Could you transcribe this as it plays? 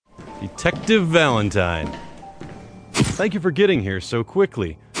Detective Valentine. Thank you for getting here so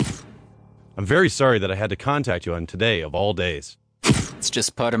quickly. I'm very sorry that I had to contact you on today of all days. It's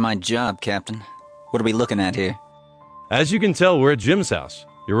just part of my job, Captain. What are we looking at here? As you can tell, we're at Jim's house,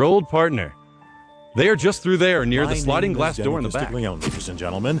 your old partner. They are just through there near the sliding glass door in the back. Ladies and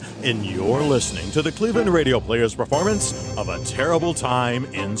gentlemen, and you're listening to the Cleveland Radio Players' performance of A Terrible Time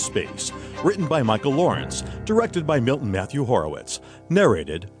in Space. Written by Michael Lawrence, directed by Milton Matthew Horowitz,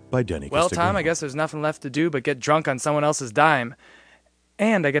 narrated by Denny Well, Castiglione. Tom, I guess there's nothing left to do but get drunk on someone else's dime.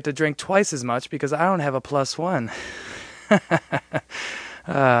 And I get to drink twice as much because I don't have a +1.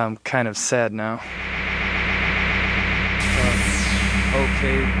 I'm kind of sad now.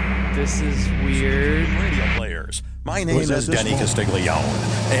 Okay. This is weird. Radio Players. My name is Denny Castiglione,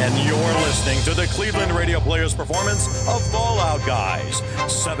 and you're listening to the Cleveland Radio Players' performance of Fallout Guys.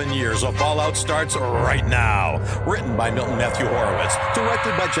 7 years of Fallout starts right now. Written by Milton Matthew Horowitz,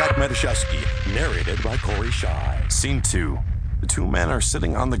 directed by Jack Matuzewski, narrated by Corey Shy. Scene 2. The two men are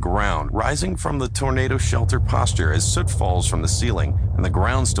sitting on the ground, rising from the tornado shelter posture as soot falls from the ceiling, and the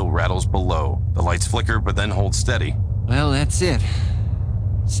ground still rattles below. The lights flicker, but then hold steady. Well, that's it.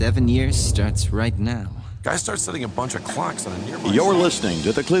 7 years starts right now. Guy starts setting a bunch of clocks on a nearby... You're listening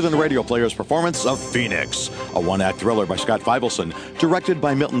to the Cleveland Radio Players' performance of Phoenix, a one-act thriller by Scott Fivelson, directed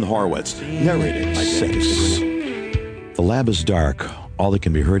by Milton Horowitz, narrated by Six. The lab is dark. All that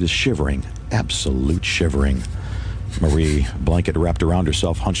can be heard is shivering, absolute shivering. Marie, blanket wrapped around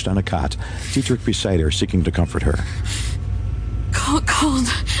herself, hunched on a cot. Dietrich beside her, seeking to comfort her. Cold.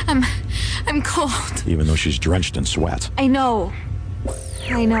 I'm cold. Even though she's drenched in sweat. I know.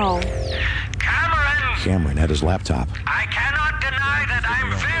 Cameron had his laptop. I cannot deny that I'm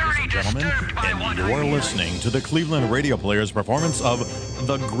very disturbed by what I You're hear. listening to the Cleveland Radio Players' performance of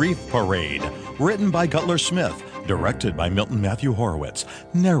The Grief Parade, written by Cutlier Smith, directed by Milton Matthew Horowitz,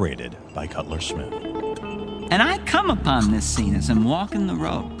 narrated by Cutlier Smith. And I come upon this scene as I'm walking the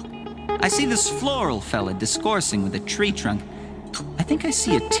road. I see this floral fella discoursing with a tree trunk. I think I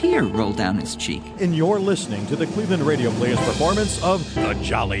see a tear roll down his cheek. And you're listening to the Cleveland Radio Players' performance of The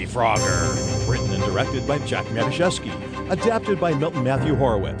Jolly Frogger, written and directed by Jack Matuzewski, adapted by Milton Matthew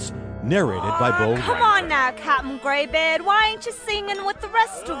Horowitz, narrated by Bo Come on now, Captain Greybeard. Why ain't you singing with the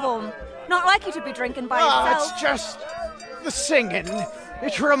rest of them? Not like you to be drinking by yourself. It's just the singing.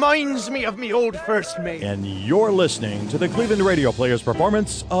 It reminds me of me old first mate. And you're listening to the Cleveland Radio Players'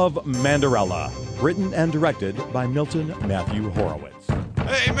 performance of Mandarella, written and directed by Milton Matthew Horowitz.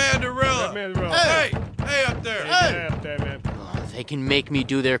 Hey, Mandarella! Hey up there! Hey! They can make me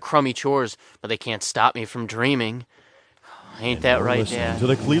do their crummy chores, but they can't stop me from dreaming. Ain't that right, Dad? To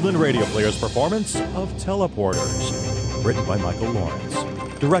the Cleveland Radio Players' performance of Teleporters, written by Michael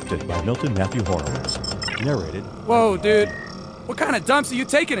Lawrence, directed by Milton Matthew Horowitz, narrated. Whoa, dude. What kind of dumps are you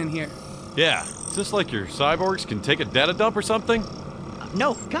taking in here? Yeah, is this like your cyborgs can take a data dump or something?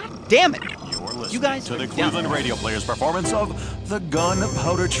 No, god damn it. You're listening You guys to the are Cleveland dumb. Radio Players' performance of The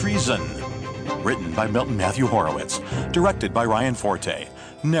Gunpowder Treason, written by Milton Matthew Horowitz, directed by Ryan Forte,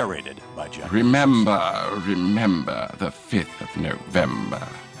 narrated by Jack. Remember the 5th of November.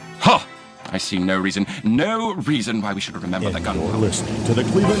 Ha! I see no reason why we should remember the gun. You're listening to the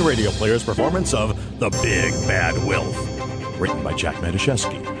Cleveland Radio Players' performance of The Big Bad Wilf, written by Jack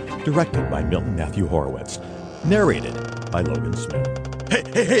Matuzewski, directed by Milton Matthew Horowitz, narrated by Logan Smith.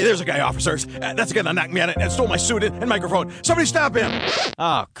 Hey, there's a guy, officers. That's the guy that knocked me out and stole my suit and microphone. Somebody stop him!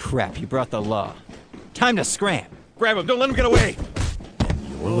 Oh, crap, you brought the law. Time to scram. Grab him, don't let him get away.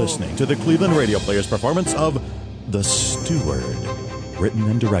 You're listening to the Cleveland Radio Players' performance of The Steward, written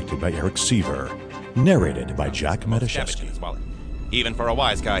and directed by Eric Sever, narrated by Jack Matuzewski. Even for a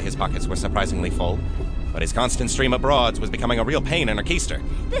wise guy, his pockets were surprisingly full. But his constant stream of broads was becoming a real pain in her keister.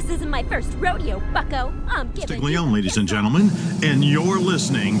 This isn't my first rodeo, bucko. I'm giving Castiglione, ladies and gentlemen, and you're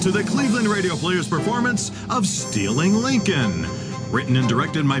listening to the Cleveland Radio Players' performance of Stealing Lincoln, written and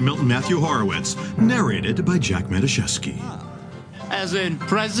directed by Milton Matthew Horowitz, narrated by Jack Matuzewski. As in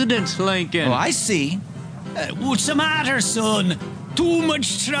President Lincoln. Oh, I see. What's the matter, son? Too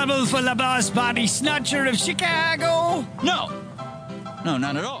much trouble for the boss body snatcher of Chicago? No,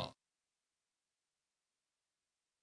 not at all.